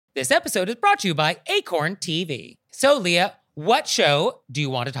This episode is brought to you by Acorn TV. So, Leah, what show do you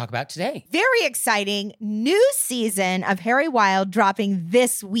want to talk about today? Very exciting new season of Harry Wild dropping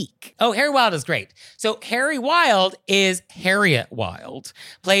this week. Oh, Harry Wild is great. So Harry Wild is Harriet Wild,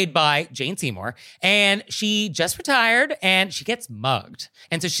 played by Jane Seymour, and she just retired and she gets mugged.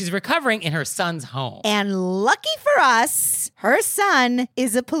 And so she's recovering in her son's home. And lucky for us, her son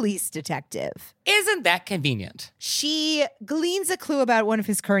is a police detective. Isn't that convenient? She gleans a clue about one of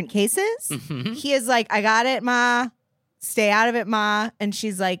his current cases. He is like, I got it, Ma. Stay out of it, Ma. And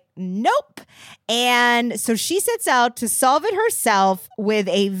she's like, nope. And so she sets out to solve it herself with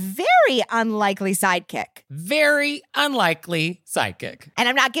a very unlikely sidekick. Very unlikely sidekick. And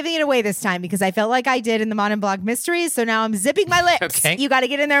I'm not giving it away this time because I felt like I did in the Mon and Blog Mysteries. So now I'm zipping my lips. Okay. You got to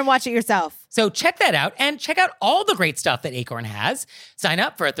get in there and watch it yourself. So check that out and check out all the great stuff that Acorn has. Sign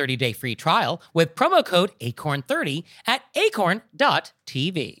up for a 30-day free trial with promo code ACORN30 at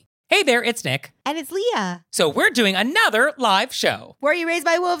acorn.tv. Hey there, it's Nick. And it's Leah. So we're doing another live show. Were You Raised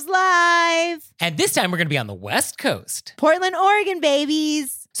by Wolves live? And this time we're going to be on the West Coast. Portland, Oregon,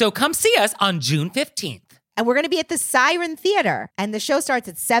 babies. So come see us on June 15th. And we're going to be at the Siren Theater. And the show starts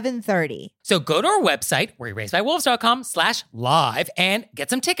at 7:30. So go to our website, wereyouRaisedByWolves.com/live and get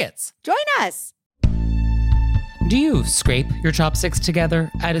some tickets. Join us. Do you scrape your chopsticks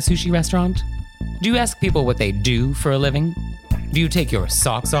together at a sushi restaurant? Do you ask people what they do for a living? Do you take your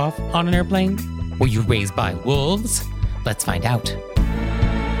socks off on an airplane? Were you raised by wolves? Let's find out. Here are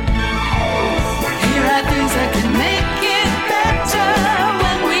things that can make it better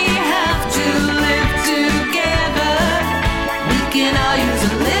when we have to live together. We can all use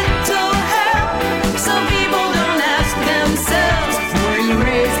a little help. Some people don't ask themselves, were you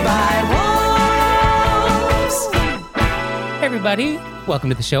raised by wolves? Hey everybody, welcome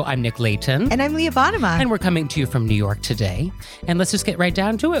to the show. I'm Nick Layton. And I'm Leah Bonema. And we're coming to you from New York today. And let's just get right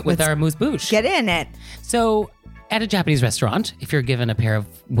down to it with our moose-bouche. Get in it. So at a Japanese restaurant, if you're given a pair of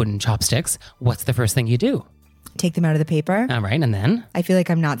wooden chopsticks, what's the first thing you do? Take them out of the paper. All right, and then? I feel like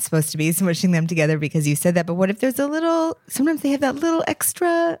I'm not supposed to be smushing them together because you said that. But what if there's sometimes they have that little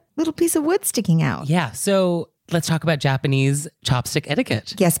extra little piece of wood sticking out. Yeah, so let's talk about Japanese chopstick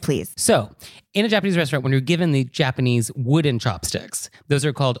etiquette. Yes, please. So, in a Japanese restaurant, when you're given the Japanese wooden chopsticks, those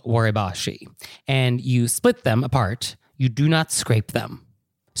are called warebashi, and you split them apart. You do not scrape them.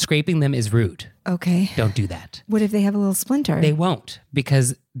 Scraping them is rude. Okay. Don't do that. What if they have a little splinter? They won't,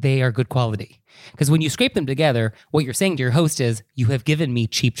 because they are good quality. Because when you scrape them together, what you're saying to your host is, you have given me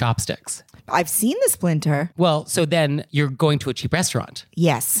cheap chopsticks. I've seen the splinter. Well, so then you're going to a cheap restaurant.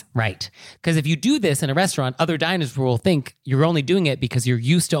 Yes. Right. Because if you do this in a restaurant, other diners will think you're only doing it because you're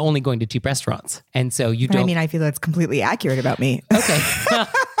used to only going to cheap restaurants. And so you But don't. I mean, I feel that's completely accurate about me. Okay.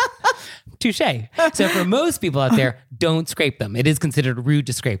 Touche. So for most people out there, don't scrape them. It is considered rude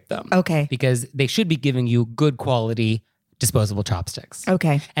to scrape them. Okay. Because they should be giving you good quality disposable chopsticks.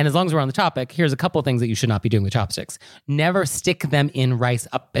 Okay. And as long as we're on the topic, here's a couple of things that you should not be doing with chopsticks. Never stick them in rice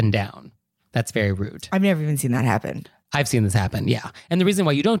up and down. That's very rude. I've never even seen that happen. I've seen this happen, yeah. And the reason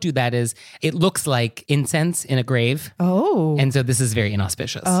why you don't do that is it looks like incense in a grave. Oh. And so this is very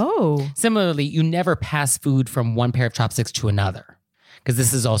inauspicious. Oh. Similarly, you never pass food from one pair of chopsticks to another, because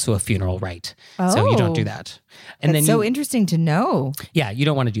this is also a funeral rite. So you don't do that. And That's then so interesting to know. Yeah, you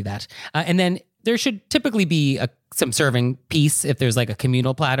don't want to do that. And then there should typically be some serving piece if there's like a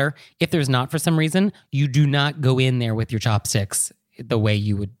communal platter. If there's not for some reason, you do not go in there with your chopsticks the way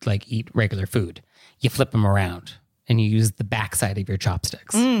you would like eat regular food. You flip them around and you use the backside of your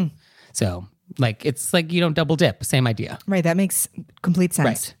chopsticks. So like, it's like you don't double dip, same idea. Right. That makes complete sense.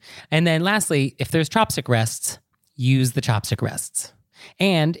 Right. And then lastly, if there's chopstick rests, use the chopstick rests.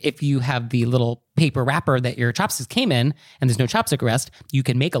 And if you have the little paper wrapper that your chopsticks came in and there's no chopstick rest, you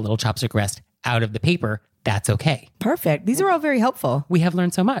can make a little chopstick rest out of the paper. That's okay. Perfect. These are all very helpful. We have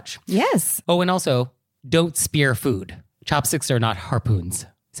learned so much. Yes. Oh, and also, don't spear food. Chopsticks are not harpoons,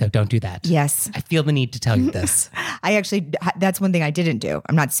 so don't do that. Yes. I feel the need to tell you this. That's one thing I didn't do.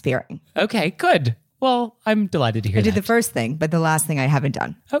 I'm not spearing. Okay, good. Well, I'm delighted to hear I that. did the first thing, but the last thing I haven't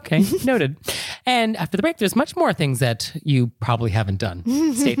done. Okay, noted. And after the break, there's much more things that you probably haven't done.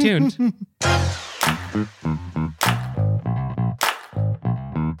 Stay tuned.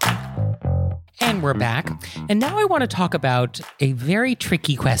 And we're back. And now I want to talk about a very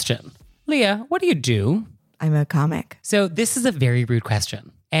tricky question. Leah, what do you do? I'm a comic. So this is a very rude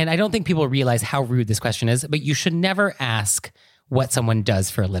question. And I don't think people realize how rude this question is, but you should never ask what someone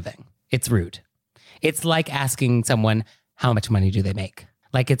does for a living. It's rude. It's like asking someone, how much money do they make?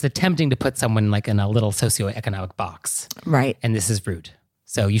 Like it's attempting to put someone like in a little socioeconomic box. Right. And this is rude.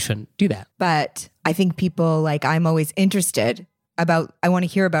 So you shouldn't do that. But I think people I'm always interested I want to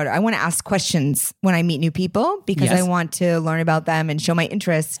hear about it. I want to ask questions when I meet new people because Yes. I want to learn about them and show my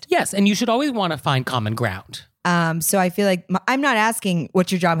interest. Yes, and you should always want to find common ground. So I feel like I'm not asking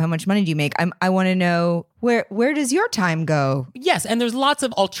what's your job, how much money do you make. I want to know where does your time go? Yes, and there's lots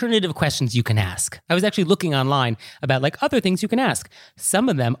of alternative questions you can ask. I was actually looking online about like other things you can ask. Some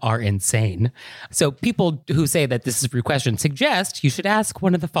of them are insane. So people who say that this is a free question suggest you should ask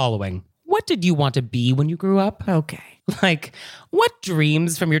one of the following. What did you want to be when you grew up? Okay. Like, what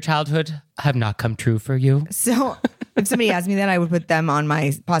dreams from your childhood have not come true for you? So if somebody asked me that, I would put them on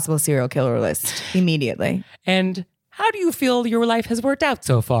my possible serial killer list immediately. And how do you feel your life has worked out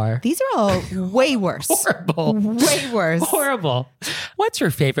so far? These are all way worse. Horrible. Way worse. Horrible. What's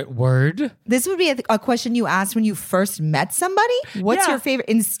your favorite word? This would be a question you asked when you first met somebody. What's Yeah. your favorite?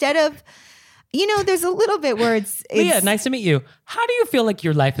 Instead of, there's a little bit where it's Leah, nice to meet you. How do you feel like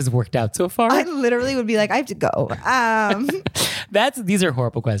your life has worked out so far? I literally would be like, I have to go. These are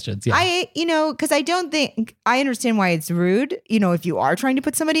horrible questions. Yeah. Because I don't think I understand why it's rude. If you are trying to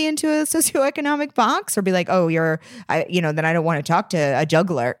put somebody into a socioeconomic box or be like, oh, then I don't want to talk to a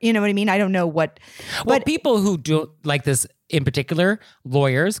juggler. You know what I mean? I don't know what. Well, But people who don't like this in particular,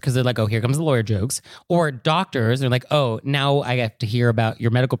 lawyers, because they're like, oh, here comes the lawyer jokes, or doctors, they're like, oh, now I have to hear about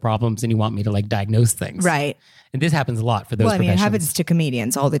your medical problems and you want me to like diagnose things. right. And this happens a lot for those Well, I mean, it professions. happens to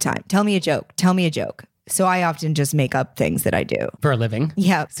comedians all the time. Tell me a joke. Tell me a joke. So I often just make up things that I do. For a living.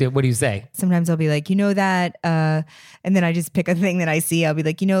 Yeah. So what do you say? Sometimes I'll be like, that, and then I just pick a thing that I see. I'll be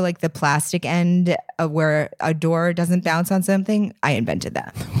like, like the plastic end of where a door doesn't bounce on something. I invented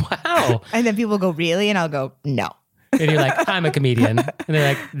that. Wow. And then people go, really? And I'll go, no. And you're like, I'm a comedian. And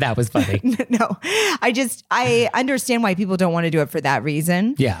they're like, that was funny. No, I understand why people don't want to do it for that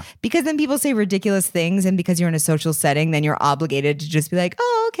reason. Yeah. Because then people say ridiculous things. And because you're in a social setting, then you're obligated to just be like,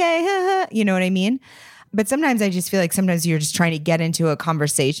 oh, okay. You know what I mean? But sometimes I just feel like sometimes you're just trying to get into a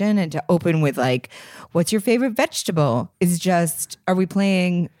conversation and to open with like, what's your favorite vegetable? Is just, are we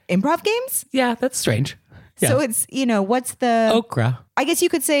playing improv games? Yeah, that's strange. Yeah. So it's, what's the, Okra. I guess you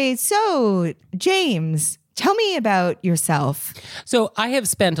could say, so James, tell me about yourself. So I have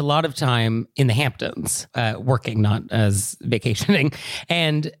spent a lot of time in the Hamptons, working, not as vacationing.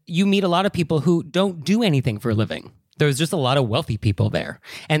 And you meet a lot of people who don't do anything for a living. There's just a lot of wealthy people there.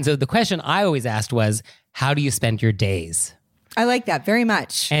 And so the question I always asked was, how do you spend your days? I like that very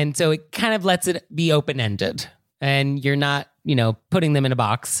much. And so it kind of lets it be open-ended. And you're not, putting them in a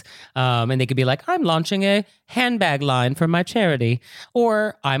box. And they could be like, I'm launching a handbag line for my charity,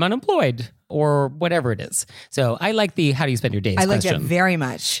 or I'm unemployed, or whatever it is. So I like the how do you spend your days I like question. that very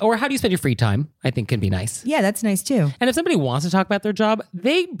much. Or how do you spend your free time? I think can be nice. Yeah, that's nice too. And if somebody wants to talk about their job,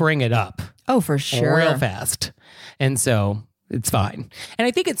 they bring it up Oh, for sure. real fast. And so it's fine. And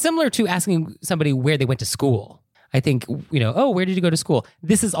I think it's similar to asking somebody where they went to school. I think, oh, where did you go to school?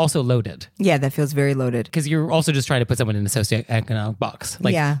 This is also loaded Yeah, that feels very loaded. because you're also just trying to put someone in a socioeconomic box.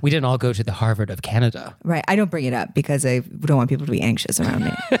 Like, Yeah. we didn't all go to the Harvard of Canada. Right. I don't bring it up because I don't want people to be anxious around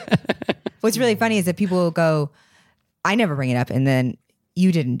me. What's really funny is that people will go, I never bring it up. And then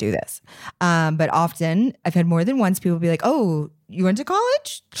you didn't do this. But often I've had more than once people be like, oh, you went to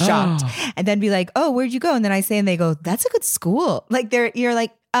college? Shocked. And then be like, oh, where'd you go? And then I say, and they go, that's a good school. Like you're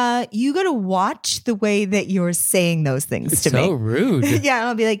like, you got to watch the way that you're saying those things to So me. rude. Yeah. And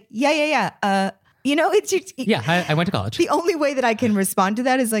I'll be like, yeah. It's just, Yeah, I went to college. the only way that I can respond to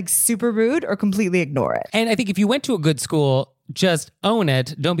that is like super rude or completely ignore it. And I think if you went to a good school, just own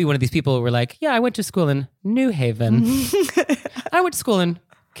it. Don't be one of these people who were like, yeah, I went to school in New Haven. I went to school in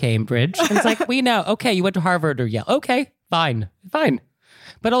Cambridge. And it's like, we know. Okay, you went to Harvard or Yale. Okay, fine.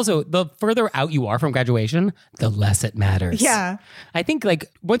 But also, the further out you are from graduation, the less it matters. Yeah. I think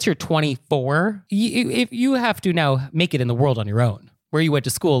like once you're 24, if you have to now make it in the world on your own. Where you went to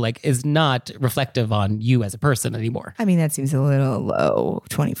school like is not reflective on you as a person anymore. I mean, that seems a little low.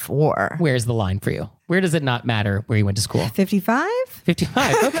 24. Where's the line for you? Where does it not matter where you went to school? 55?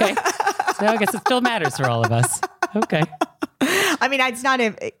 55. Okay. So I guess it still matters for all of us. Okay. I mean, it's not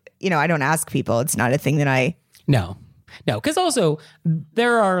I don't ask people. It's not a thing that I. No, because also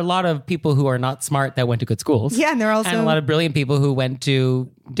there are a lot of people who are not smart that went to good schools. Yeah, and they're also. And a lot of brilliant people who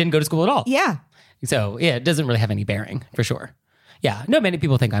didn't go to school at all. Yeah. So yeah, it doesn't really have any bearing for sure. Yeah, many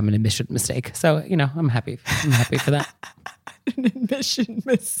people think I'm an admission mistake. So, I'm happy. I'm happy for that. An admission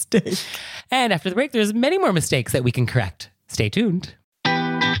mistake. And after the break, there's many more mistakes that we can correct. Stay tuned.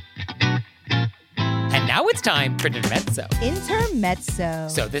 And now it's time for Intermezzo. Intermezzo.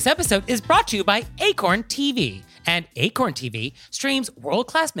 So this episode is brought to you by Acorn TV. And Acorn TV streams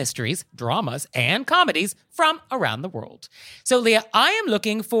world-class mysteries, dramas, and comedies from around the world. So Leah, I am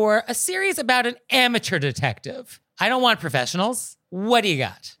looking for a series about an amateur detective. I don't want professionals. What do you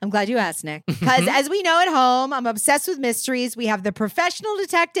got? I'm glad you asked, Nick. Because as we know at home, I'm obsessed with mysteries. We have the professional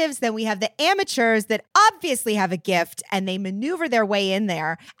detectives, then we have the amateurs that obviously have a gift and they maneuver their way in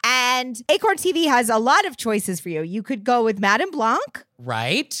there. And Acorn TV has a lot of choices for you. You could go with Madame Blanc.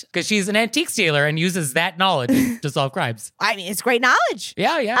 Right? Because she's an antique dealer and uses that knowledge to solve crimes. I mean, it's great knowledge.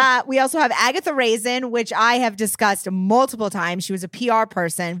 Yeah. We also have Agatha Raisin, which I have discussed multiple times. She was a PR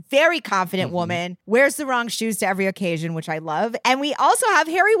person, very confident woman, wears the wrong shoes to every occasion, which I love. And we also have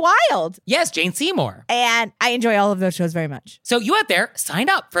Harry Wild. Yes, Jane Seymour. And I enjoy all of those shows very much. So you out there, sign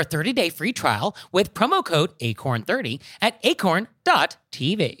up for a 30-day free trial with promo code ACORN30 at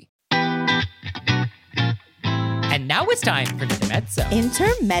acorn.tv. And now it's time for Intermezzo.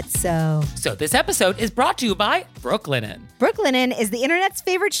 Intermezzo. So this episode is brought to you by Brooklinen. Brooklinen is the internet's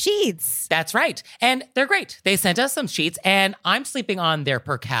favorite sheets. That's right. And they're great. They sent us some sheets, and I'm sleeping on their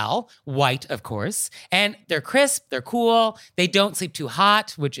percale, white, of course. And they're crisp, they're cool. They don't sleep too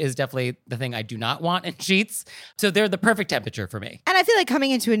hot, which is definitely the thing I do not want in sheets. So they're the perfect temperature for me. And I feel like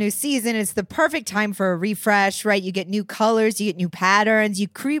coming into a new season, it's the perfect time for a refresh, right? You get new colors, you get new patterns, you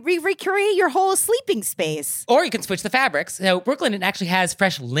recreate your whole sleeping space. Or you can switch the fabrics. So Brooklinen actually has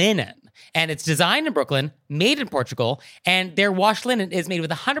fresh linen, and it's designed in Brooklyn, made in Portugal, and their wash linen is made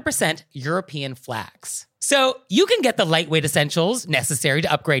with 100% European flax. So you can get the lightweight essentials necessary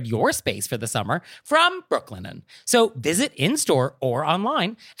to upgrade your space for the summer from Brooklinen. So visit in-store or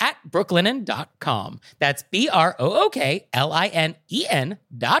online at brooklinen.com. That's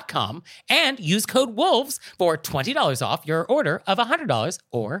BROOKLINEN.com, and use code WOLVES for $20 off your order of $100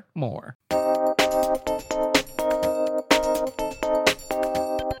 or more.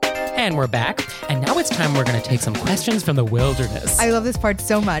 And we're back. And now it's time we're going to take some questions from the wilderness. I love this part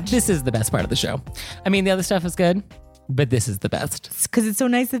so much. This is the best part of the show. I mean, the other stuff is good, but this is the best. Because it's so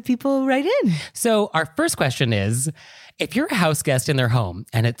nice that people write in. So our first question is, if you're a house guest in their home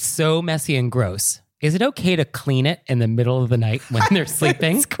and it's so messy and gross, is it okay to clean it in the middle of the night when they're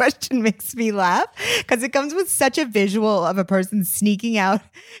sleeping? This question makes me laugh because it comes with such a visual of a person sneaking out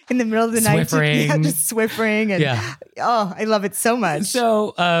in the middle of the night. Swiffering. Just swiffering. And, oh, I love it so much.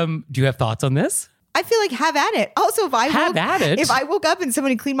 So do you have thoughts on this? I feel like have at it. Also, if I woke up and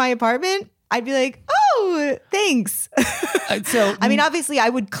somebody cleaned my apartment, I'd be like, oh, thanks. So I mean, obviously, I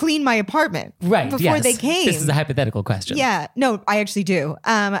would clean my apartment before they came. This is a hypothetical question. Yeah. No, I actually do.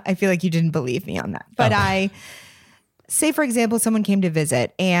 I feel like you didn't believe me on that. But say, for example, someone came to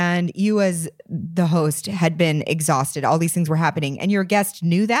visit and you as the host had been exhausted. All these things were happening and your guest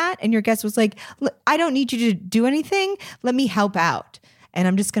knew that. And your guest was like, I don't need you to do anything. Let me help out. And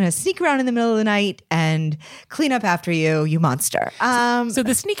I'm just going to sneak around in the middle of the night and clean up after you, you monster. So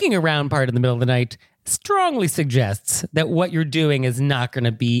the sneaking around part in the middle of the night strongly suggests that what you're doing is not going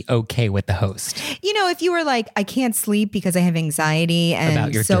to be okay with the host. You know, if you were like, I can't sleep because I have anxiety and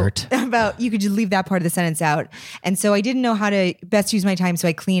about your dirt. You could just leave that part of the sentence out. And so I didn't know how to best use my time, so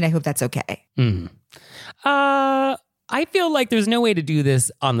I cleaned. I hope that's okay. I feel like there's no way to do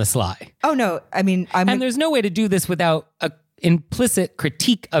this on the sly. Oh, no. I mean, and there's no way to do this without a implicit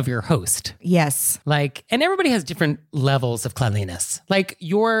critique of your host. Yes. Like, and everybody has different levels of cleanliness. Like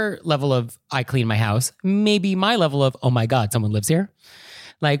your level of I clean my house, maybe my level of, oh my God, someone lives here.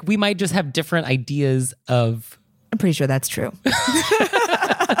 Like we might just have different ideas of. I'm pretty sure that's true.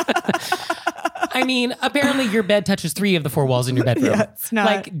 I mean, apparently your bed touches 3 of the 4 walls in your bedroom. Yeah, it's not.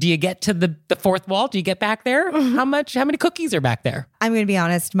 Like, do you get to the 4th wall? Do you get back there? How many cookies are back there? I'm going to be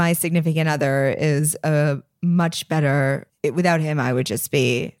honest. My significant other is a much better. Without him, I would just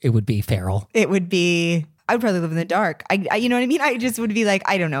be. It would be feral. I would probably live in the dark. I you know what I mean? I just would be like,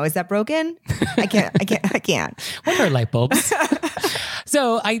 I don't know. Is that broken? I can't. What are light bulbs?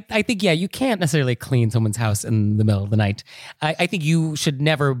 So I think, yeah, you can't necessarily clean someone's house in the middle of the night. I think you should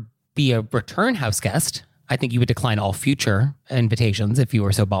never be a return house guest. I think you would decline all future invitations if you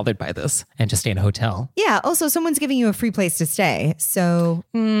were so bothered by this and just stay in a hotel. Yeah. Also, someone's giving you a free place to stay. So.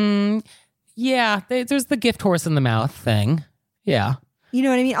 Yeah. There's the gift horse in the mouth thing. Yeah. You know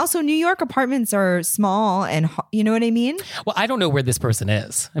what I mean? Also, New York apartments are small and you know what I mean? Well, I don't know where this person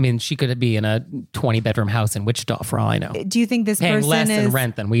is. I mean, she could be in a 20-bedroom house in Wichita for all I know. Do you think this paying person less is in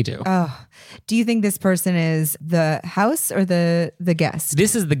rent than we do? Do you think this person is the house or the guest?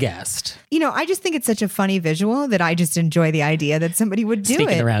 This is the guest. You know, I just think it's such a funny visual that I just enjoy the idea that somebody would do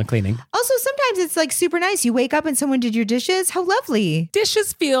Sneaking it. around cleaning. Also, sometimes it's like super nice. You wake up and someone did your dishes. How lovely.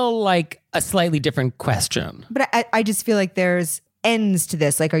 Dishes feel like a slightly different question. But I just feel like there's ends to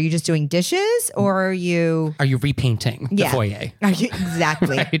this. Like, are you just doing dishes or are you repainting the foyer? Are you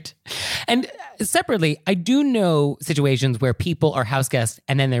exactly? Right. And separately, I do know situations where people are house guests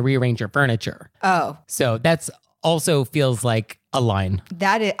and then they rearrange your furniture. Oh. So that's also feels like a line.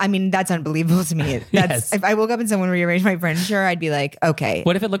 That's unbelievable to me. Yes. If I woke up and someone rearranged my furniture, I'd be like, okay.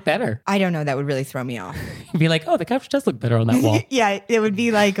 What if it looked better? I don't know. That would really throw me off. You'd be like, oh, the couch does look better on that wall. Yeah, it would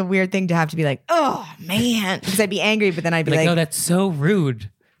be like a weird thing to have to be like, oh man, because I'd be angry, but then I'd be like, no, that's so rude,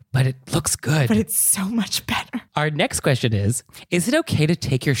 but it looks good. but it's so much better. Our next question is it okay to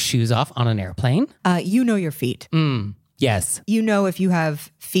take your shoes off on an airplane? You know your feet. Yes. You know if you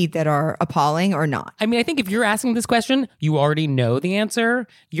have feet that are appalling or not. I mean, I think if you're asking this question, you already know the answer.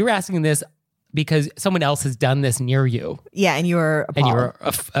 You're asking this because someone else has done this near you Yeah, and you're appalled. and you're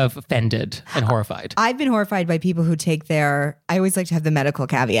offended and horrified. I've been horrified by people who take I always like to have the medical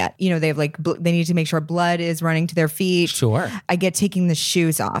caveat. You know, they have they need to make sure blood is running to their feet. Sure. I get taking the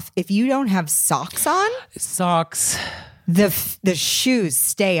shoes off. If you don't have socks on, Socks. the shoes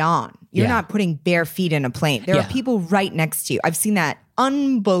stay on. You're Yeah. not putting bare feet in a plane. There Yeah. are people right next to you. I've seen that.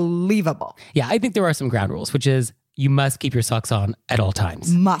 Unbelievable. Yeah, I think there are some ground rules, which is you must keep your socks on at all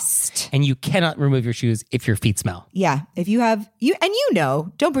times. Must. And you cannot remove your shoes if your feet smell. Yeah. If you have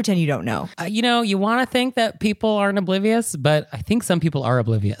don't pretend you don't know. You want to think that people aren't oblivious, but I think some people are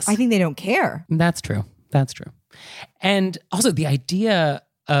oblivious. I think they don't care. That's true. That's true. And also the idea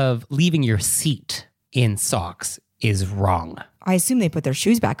of leaving your seat in socks is wrong. I assume they put their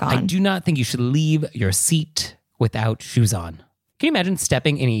shoes back on. I do not think you should leave your seat without shoes on. Can you imagine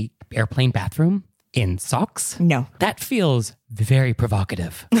stepping in an airplane bathroom in socks? No. That feels very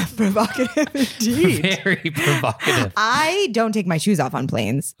provocative. Provocative indeed. Very provocative. I don't take my shoes off on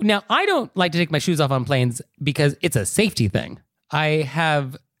planes. Now, I don't like to take my shoes off on planes because it's a safety thing. I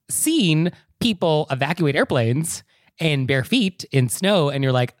have seen people evacuate airplanes in bare feet in snow, and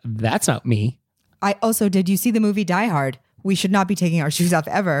you're like, that's not me. Did you see the movie Die Hard? We should not be taking our shoes off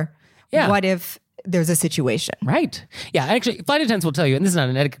ever. Yeah. What if there's a situation? Right. Yeah, actually, flight attendants will tell you, and this is not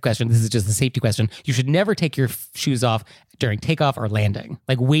an etiquette question, this is just a safety question. You should never take your shoes off during takeoff or landing.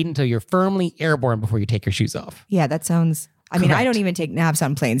 Like, wait until you're firmly airborne before you take your shoes off. Yeah, that sounds... I mean, I Correct. don't even take naps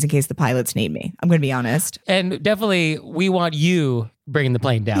on planes in case the pilots need me. I'm going to be honest. And definitely, we want you bringing the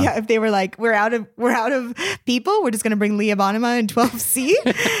plane down. Yeah, if they were like, we're out of people, we're just going to bring Leah Bonnema in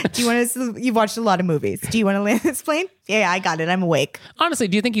 12C. Do you want to? You've watched a lot of movies. Do you want to land this plane? Yeah, I got it. I'm awake. Honestly,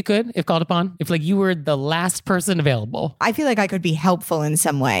 do you think you could, if called upon? If like you were the last person available? I feel like I could be helpful in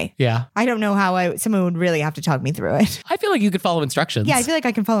some way. Yeah. I don't know how someone would really have to talk me through it. I feel like you could follow instructions. Yeah, I feel like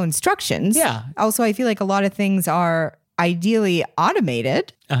I can follow instructions. Yeah. Also, I feel like a lot of things are ideally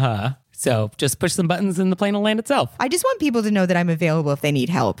automated. Uh-huh. So just push some buttons and the plane will land itself. I just want people to know that I'm available if they need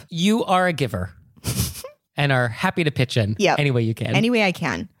help. You are a giver and are happy to pitch in Yep. any way you can. Any way I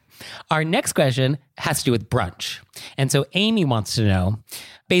can. Our next question has to do with brunch. And so Amy wants to know,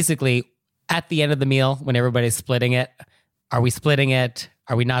 basically, at the end of the meal, when everybody's splitting it, are we splitting it?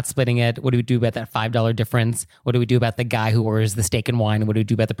 Are we not splitting it? What do we do about that $5 difference? What do we do about the guy who orders the steak and wine? What do we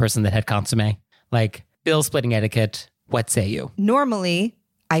do about the person that had consomme? Like, bill splitting etiquette, what say you? Normally,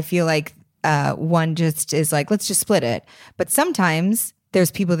 I feel like one just is like, let's just split it. But sometimes there's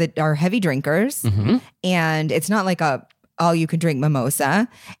people that are heavy drinkers and it's not like a all you can drink mimosa.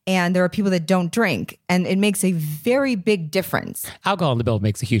 And there are people that don't drink and it makes a very big difference. Alcohol in the bill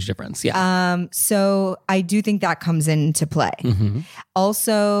makes a huge difference. Yeah. So I do think that comes into play.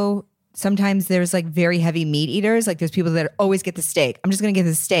 Also, sometimes there's like very heavy meat eaters. Like there's people that always get the steak. I'm just going to get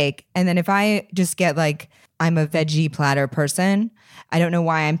the steak. And then if I just get like, I'm a veggie platter person, I don't know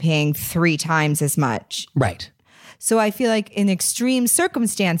why I'm paying 3 times as much. Right. So I feel like in extreme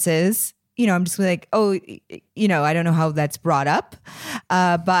circumstances, I'm just like, oh, I don't know how that's brought up.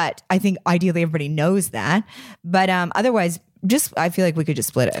 But I think ideally everybody knows that. But otherwise, I feel like we could just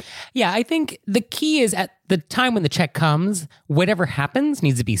split it. Yeah, I think the key is at the time when the check comes, whatever happens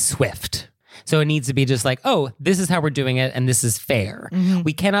needs to be swift. So it needs to be just like, oh, this is how we're doing it and this is fair.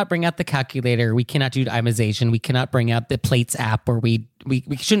 We cannot bring out the calculator. We cannot do itemization. We cannot bring out the plates app or we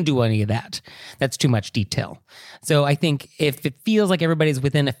shouldn't do any of that. That's too much detail. So I think if it feels like everybody's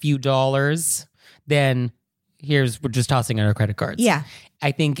within a few dollars, then we're just tossing in our credit cards. Yeah.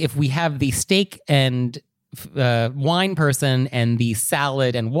 I think if we have the steak and wine person and the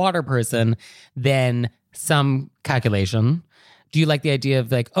salad and water person, then some calculation. Do you like the idea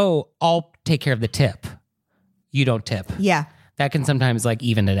of like, oh, I'll take care of the tip. You don't tip. Yeah. That can sometimes like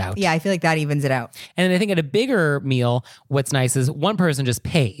even it out. Yeah, I feel like that evens it out. And I think at a bigger meal, what's nice is one person just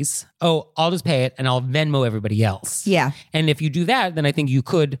pays. Oh, I'll just pay it and I'll Venmo everybody else. Yeah. And if you do that, then I think you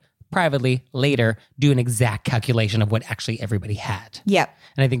could privately later do an exact calculation of what actually everybody had. Yeah.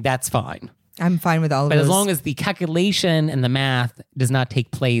 And I think that's fine. I'm fine with all of But those. as long as the calculation and the math does not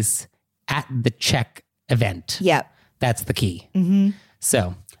take place at the check event. Yeah. That's the key.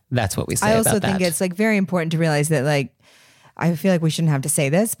 So That's what we say I also about think that. it's like very important to realize that like, I feel like we shouldn't have to say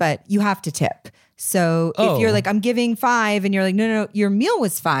this, but you have to tip. So if you're Oh. like, I'm giving $5 and you're like, no, your meal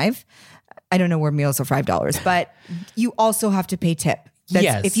was $5. I don't know where meals are $5, but you also have to pay tip.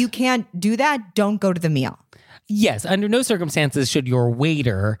 Yes. If you can't do that, don't go to the meal. Yes, under no circumstances should your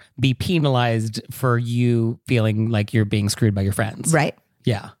waiter be penalized for you feeling like you're being screwed by your friends. Right.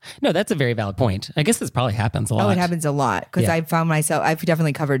 Yeah. No, that's a very valid point. I guess this probably happens a lot. Oh, it happens a lot because Yeah. I've found myself, I've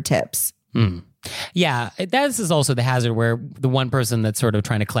definitely covered tips. Yeah, this is also the hazard where the one person that's sort of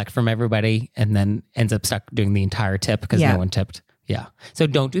trying to collect from everybody and then ends up stuck doing the entire tip because Yeah. Mm-hmm. no one tipped. Yeah. So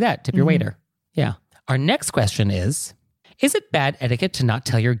don't do that. Tip your waiter. Yeah. Our next question is it bad etiquette to not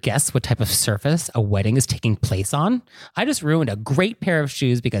tell your guests what type of surface a wedding is taking place on? I just ruined a great pair of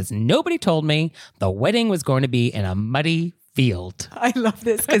shoes because nobody told me the wedding was going to be in a muddy field. I love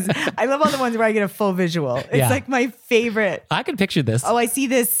this because I love all the ones where I get a full visual. It's Yeah. like my favorite. I can picture this. Oh, I see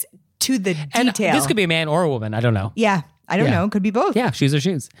this to the and detail. this could be a man or a woman. I don't know. Yeah. I don't Yeah. know. Could be both. Yeah, shoes are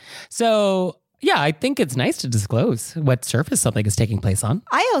shoes. So, yeah, I think it's nice to disclose what surface something is taking place on.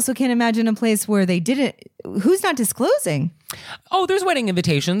 I also can't imagine a place where they didn't. Who's not disclosing? Oh, there's wedding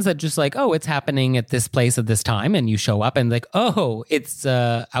invitations that just like, oh, it's happening at this place at this time. And you show up and like, oh, it's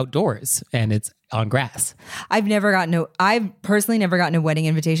outdoors and it's on grass. I've personally never gotten a wedding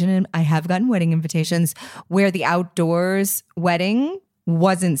invitation, and I have gotten wedding invitations where the outdoors wedding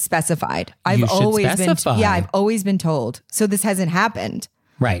wasn't specified. You should specify. I've always been told. So this hasn't happened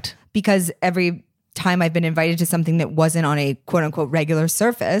Right. because every time I've been invited to something that wasn't on a quote unquote regular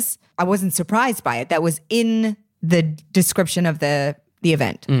surface, I wasn't surprised by it. That was in the description of the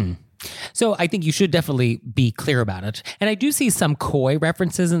event. So I think you should definitely be clear about it. And I do see some coy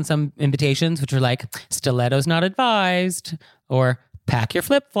references in some invitations, which are like, stilettos not advised, or pack your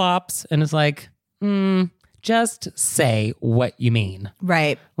flip flops. And it's like, just say what you mean.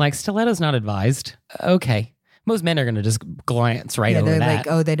 Right. Like, stilettos not advised. Okay. Most men are going to just glance right Yeah, over they're that. like,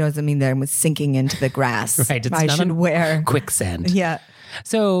 oh, that doesn't mean that I'm sinking into the grass. Right, it's I not should on wear. quicksand. Yeah.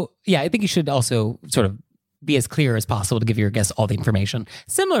 So, yeah, I think you should also sort of be as clear as possible to give your guests all the information.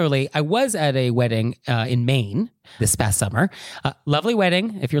 Similarly, I was at a wedding in Maine this past summer. Lovely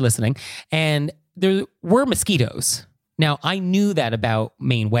wedding, if you're listening. And there were mosquitoes. Now, I knew that about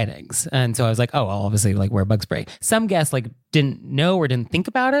Maine weddings. And so I was like, oh, I'll obviously like wear bug spray. Some guests like didn't know or didn't think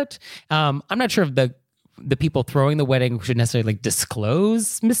about it. I'm not sure if the people throwing the wedding should necessarily like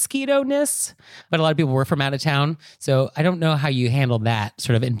disclose mosquito-ness, but a lot of people were from out of town. So I don't know how you handle that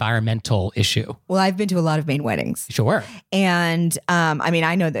sort of environmental issue. Well, I've been to a lot of Maine weddings. Sure. And I mean,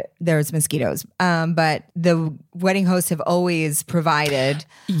 I know that there's mosquitoes, but the wedding hosts have always provided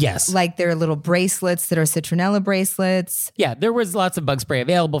Yes. like their little bracelets that are citronella bracelets. Yeah, there was lots of bug spray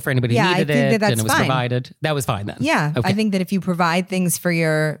available for anybody who Yeah, I needed think it, that that's and it was fine. provided. That was fine then. Yeah. Okay. I think that if you provide things for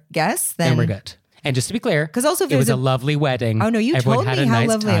your guests, then Then we're good. And just to be clear, 'Cause also if it was there's a a- lovely wedding. Oh, no, you Everyone told had me a how nice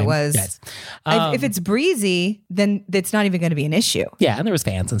lovely it time. was. Yes. If it's breezy, then it's not even going to be an issue. Yeah, and there was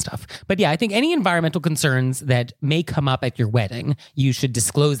fans and stuff. But yeah, I think any environmental concerns that may come up at your wedding, you should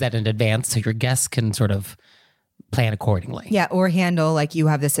disclose that in advance so your guests can sort of plan accordingly. Yeah. Or handle like you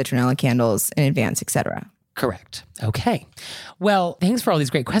have the citronella candles in advance, etc. Correct. Okay. Well, thanks for all these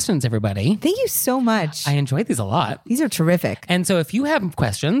great questions, everybody. Thank you so much. I enjoyed these a lot. These are terrific. And so if you have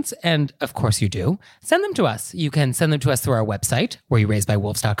questions, and of course you do, send them to us. You can send them to us through our website,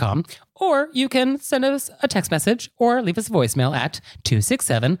 wereyouRaisedByWolves.com, or you can send us a text message or leave us a voicemail at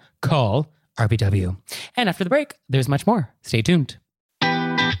 267-CALL-RBW. And after the break, there's much more. Stay tuned.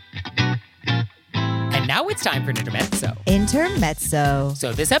 And now it's time for an intermezzo. Intermezzo.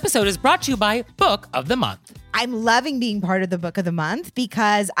 So this episode is brought to you by Book of the Month. I'm loving being part of the book of the month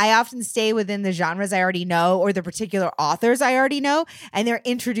because I often stay within the genres I already know or the particular authors I already know. And they're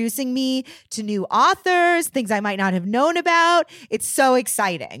introducing me to new authors, things I might not have known about. It's so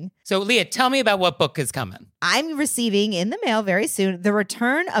exciting. So Leah, tell me about what book is coming. I'm receiving in the mail very soon The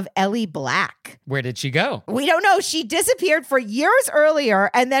Return of Ellie Black. Where did she go? We don't know. She disappeared for years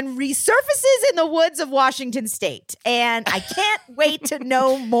earlier and then resurfaces in the woods of Washington State. And I can't wait to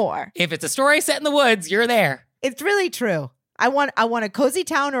know more. If it's a story set in the woods, you're there. It's really true. I want a cozy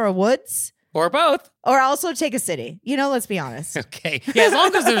town or a woods, Or both. or also take a city. You know, let's be honest. Okay. Yeah, as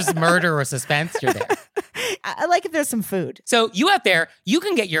long as there's murder or suspense, you're there. I like if there's some food. So you out there, you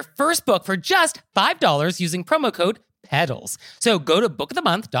can get your first book for just $5 using promo code PEDALS. So go to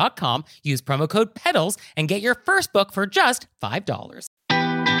bookofthemonth.com, use promo code PEDALS, and get your first book for just $5.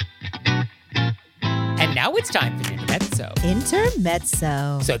 And now it's time for the intermezzo.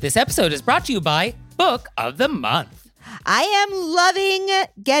 Intermezzo. So this episode is brought to you by Book of the Month. I am loving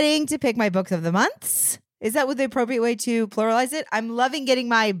getting to pick my books of the months. Is that what the appropriate way to pluralize it? I'm loving getting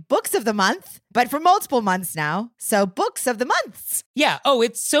my books of the month, but for multiple months now. So books of the months. Yeah. Oh,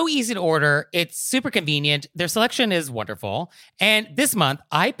 it's so easy to order. It's super convenient. Their selection is wonderful. And this month,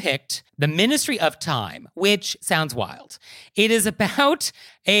 I picked The Ministry of Time, which sounds wild. It is about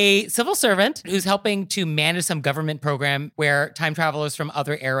a civil servant who's helping to manage some government program where time travelers from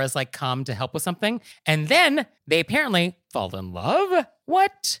other eras like come to help with something. And then they apparently fall in love.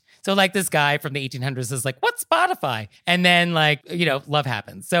 What? So like this guy from the 1800s is like, what's Spotify? And then like, love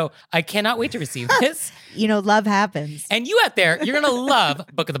happens. So I cannot wait to receive this. Love happens. And you out there, you're going to love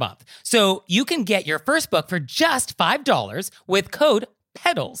Book of the Month. So you can get your first book for just $5 with code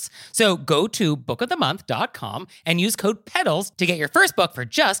PEDALS. So go to bookofthemonth.com and use code PEDALS to get your first book for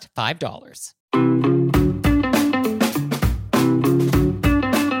just $5.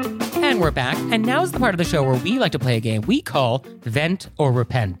 And we're back. And now's the part of the show where we like to play a game we call Vent or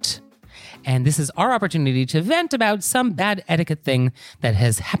Repent. And this is our opportunity to vent about some bad etiquette thing that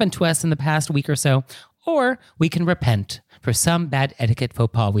has happened to us in the past week or so, or we can repent for some bad etiquette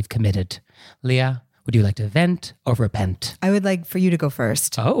faux pas we've committed. Leah, would you like to vent or repent? I would like for you to go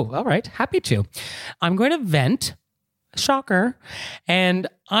first. Oh, all right. Happy to. I'm going to vent. Shocker. And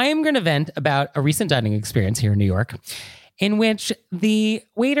I'm going to vent about a recent dining experience here in New York in which the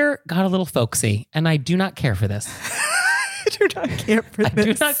waiter got a little folksy, and I do not care for this. I do not care for this. I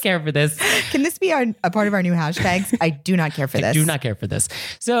do not care for this. Can this be a part of our new hashtags? I do not care for this. I do not care for this.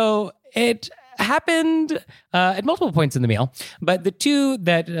 So it happened at multiple points in the meal, but the two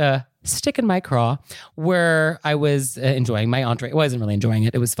that stick in my craw were I was enjoying my entree. I wasn't really enjoying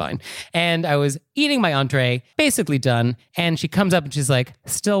it. It was fine. And I was eating my entree, basically done. And she comes up and she's like,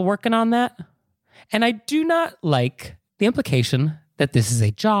 still working on that? And I do not like the implication that this is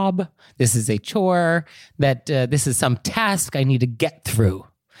a job, this is a chore, that this is some task I need to get through.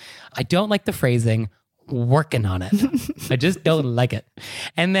 I don't like the phrasing, working on it. I just don't like it.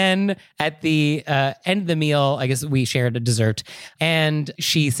 And then at the end of the meal, I guess we shared a dessert, and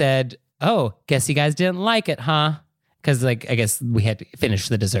she said, oh, guess you guys didn't like it, huh? Because I guess we had to finish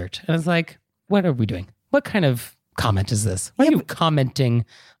the dessert. And I was like, what are we doing? What kind of comment is this? Why are you commenting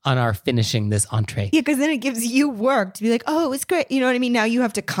on our finishing this entree? Yeah, because then it gives you work to be like, oh, it was great. You know what I mean? Now you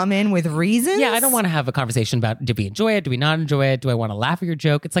have to come in with reasons. Yeah, I don't want to have a conversation about did we enjoy it? Do we not enjoy it? Do I want to laugh at your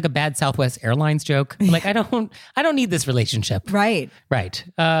joke? It's like a bad Southwest Airlines joke. Like I don't need this relationship. Right. Right.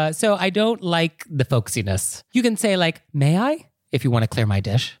 So I don't like the folksiness. You can say like, may I? If you want to clear my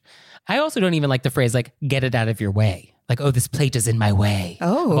dish. I also don't even like the phrase like, get it out of your way. Like, oh, this plate is in my way.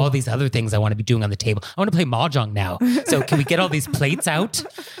 Oh. Of all these other things I want to be doing on the table. I want to play Mahjong now. So can we get all these plates out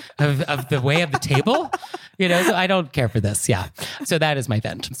of the way of the table? So I don't care for this. Yeah. So that is my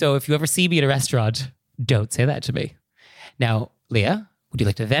vent. So if you ever see me at a restaurant, don't say that to me. Now, Leah, would you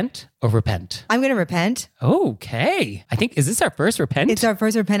like to vent or repent? I'm going to repent. Okay. Is this our first repent? It's our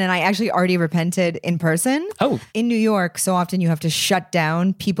first repent, and I actually already repented in person. Oh. In New York, so often you have to shut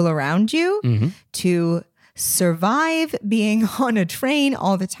down people around you to survive being on a train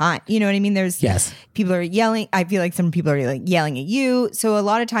all the time. You know what I mean? Yes. People are yelling. I feel like some people are like yelling at you. So a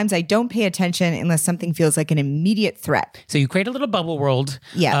lot of times I don't pay attention unless something feels like an immediate threat. So you create a little bubble world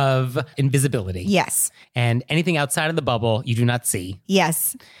of invisibility. Yes. And anything outside of the bubble you do not see.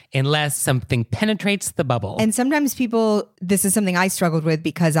 Yes. Unless something penetrates the bubble. And sometimes this is something I struggled with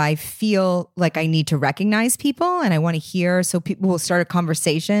because I feel like I need to recognize people and I want to hear. So people will start a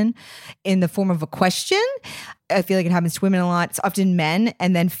conversation in the form of a question. I feel like it happens to women a lot. It's often men.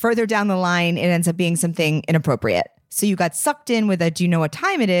 And then further down the line, it ends up being something inappropriate. So you got sucked in with do you know what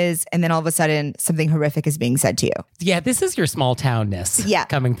time it is? And then all of a sudden something horrific is being said to you. Yeah, this is your small townness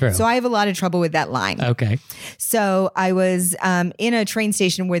coming through. So I have a lot of trouble with that line. Okay. So I was in a train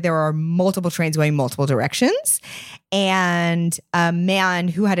station where there are multiple trains going multiple directions. And a man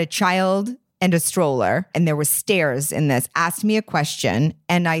who had a child and a stroller, and there were stairs in this, asked me a question.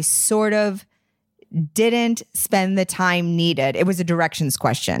 And I sort of didn't spend the time needed. It was a directions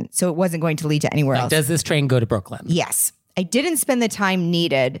question, so it wasn't going to lead to anywhere else. Does this train go to Brooklyn? Yes. I didn't spend the time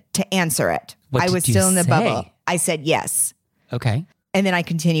needed to answer it. What I was did you still in the say? bubble. I said yes. Okay. And then I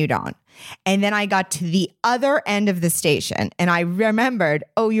continued on. And then I got to the other end of the station and I remembered,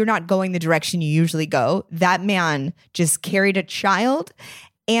 oh, you're not going the direction you usually go. That man just carried a child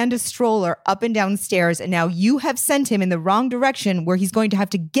and a stroller up and down stairs. And now you have sent him in the wrong direction where he's going to have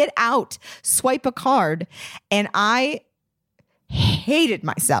to get out, swipe a card. And I hated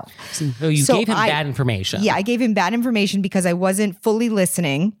myself. So you gave him bad information. Yeah, I gave him bad information because I wasn't fully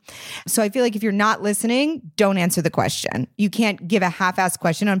listening. So I feel like if you're not listening, don't answer the question. You can't give a half-assed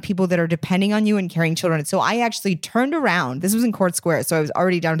question on people that are depending on you and carrying children. So I actually turned around. This was in Court Square, so I was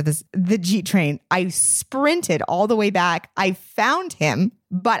already down to the G train. I sprinted all the way back. I found him,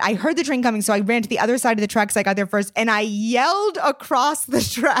 but I heard the train coming, so I ran to the other side of the tracks. I got there first, and I yelled across the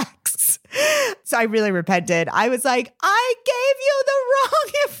tracks. So I really repented. I was like, I gave you the wrong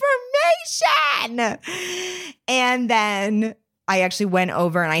information. And then I actually went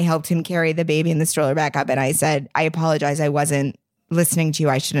over and I helped him carry the baby in the stroller back up. And I said, I apologize. I wasn't listening to you.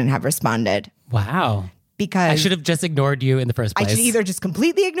 I shouldn't have responded. Wow. Because I should have just ignored you in the first place. I should either just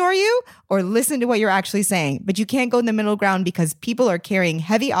completely ignore you or listen to what you're actually saying. But you can't go in the middle ground because people are carrying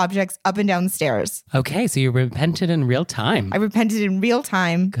heavy objects up and down the stairs. Okay, so you repented in real time. I repented in real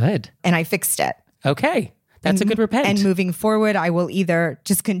time. Good. And I fixed it. Okay. That's a good repent. And moving forward, I will either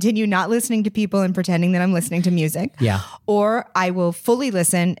just continue not listening to people and pretending that I'm listening to music. Yeah. Or I will fully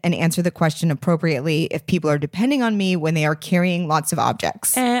listen and answer the question appropriately if people are depending on me when they are carrying lots of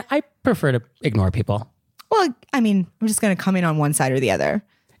objects. I prefer to ignore people. Well, I mean, I'm just going to come in on one side or the other.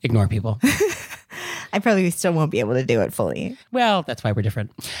 Ignore people. I probably still won't be able to do it fully. Well, that's why we're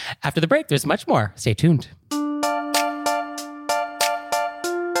different. After the break, there's much more. Stay tuned.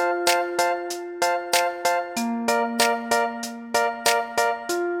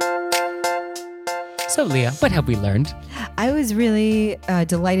 So, Leah, what have we learned? I was really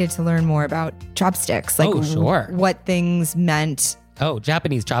delighted to learn more about chopsticks. Like, Oh, sure. What things meant. Oh,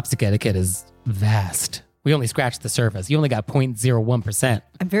 Japanese chopstick etiquette is vast. We only scratched the surface. You only got 0.01%.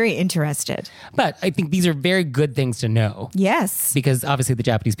 I'm very interested. But I think these are very good things to know. Yes. Because obviously the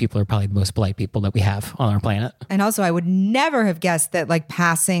Japanese people are probably the most polite people that we have on our planet. And also, I would never have guessed that like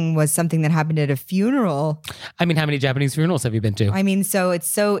passing was something that happened at a funeral. I mean, how many Japanese funerals have you been to? I mean, so it's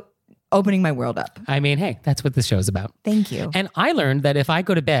so opening my world up. I mean, hey, that's what this show's about. Thank you. And I learned that if I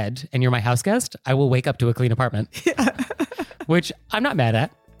go to bed and you're my house guest, I will wake up to a clean apartment, which I'm not mad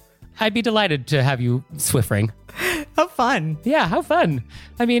at. I'd be delighted to have you Swiffering. How fun. Yeah, how fun.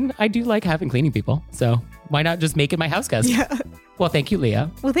 I mean, I do like having cleaning people, so why not just make it my house guest? Yeah. Well, thank you,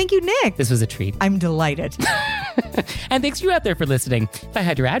 Leah. Well, thank you, Nick. This was a treat. I'm delighted. And thanks you out there for listening. If I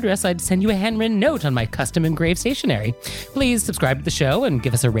had your address, I'd send you a handwritten note on my custom engraved stationery. Please subscribe to the show and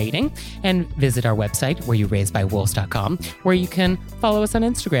give us a rating. And visit our website, wereyouraised.wolves.com, where you can follow us on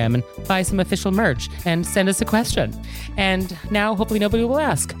Instagram and buy some official merch and send us a question. And now, hopefully nobody will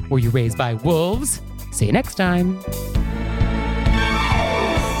ask, were you raised by wolves? See you next time.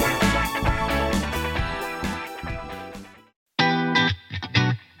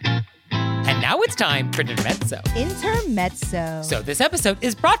 Now it's time for Intermezzo. Intermezzo. So this episode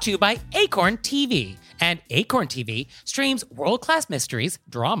is brought to you by Acorn TV. And Acorn TV streams world-class mysteries,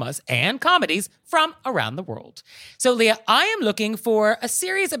 dramas, and comedies from around the world. So Leah, I am looking for a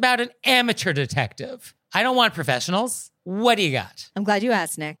series about an amateur detective. I don't want professionals. What do you got? I'm glad you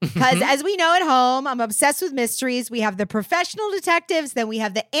asked, Nick. Because as we know at home, I'm obsessed with mysteries. We have the professional detectives, then we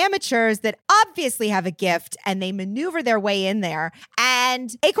have the amateurs that obviously have a gift and they maneuver their way in there.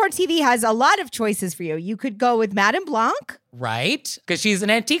 And Acorn TV has a lot of choices for you. You could go with Madame Blanc. Right? Because she's an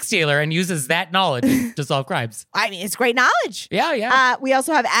antique stealer and uses that knowledge to solve crimes. I mean, it's great knowledge. Yeah. We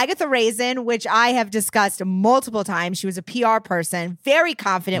also have Agatha Raisin, which I have discussed multiple times. She was a PR person, very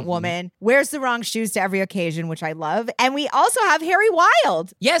confident woman, wears the wrong shoes to every occasion, which I love. And we also have Harry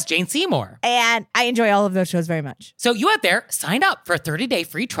Wild. Yes, Jane Seymour. And I enjoy all of those shows very much. So you out there, sign up for a 30-day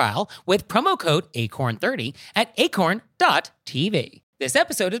free trial with promo code ACORN30 at acorn.tv. This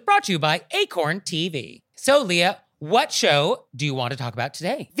episode is brought to you by Acorn TV. So Leah, what show do you want to talk about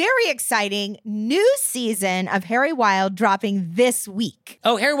today? Very exciting new season of Harry Wild dropping this week.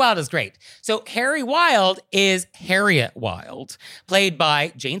 Oh, Harry Wild is great. So Harry Wild is Harriet Wild, played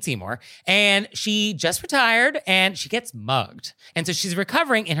by Jane Seymour, and she just retired and she gets mugged. And so she's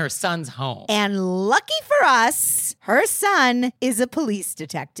recovering in her son's home. And lucky for us, her son is a police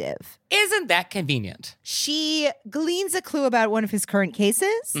detective. Isn't that convenient? She gleans a clue about one of his current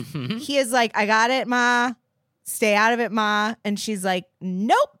cases. He is like, I got it, Ma. Stay out of it, Ma. And she's like,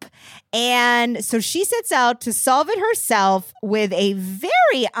 nope. And so she sets out to solve it herself with a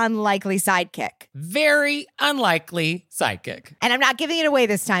very unlikely sidekick. Very unlikely sidekick. And I'm not giving it away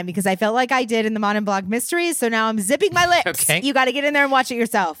this time because I felt like I did in the Madame Blanc mysteries. So now I'm zipping my lips. Okay. You got to get in there and watch it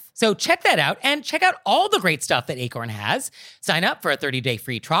yourself. So check that out and check out all the great stuff that Acorn has. Sign up for a 30-day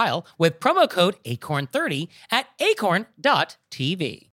free trial with promo code ACORN30 at acorn.tv.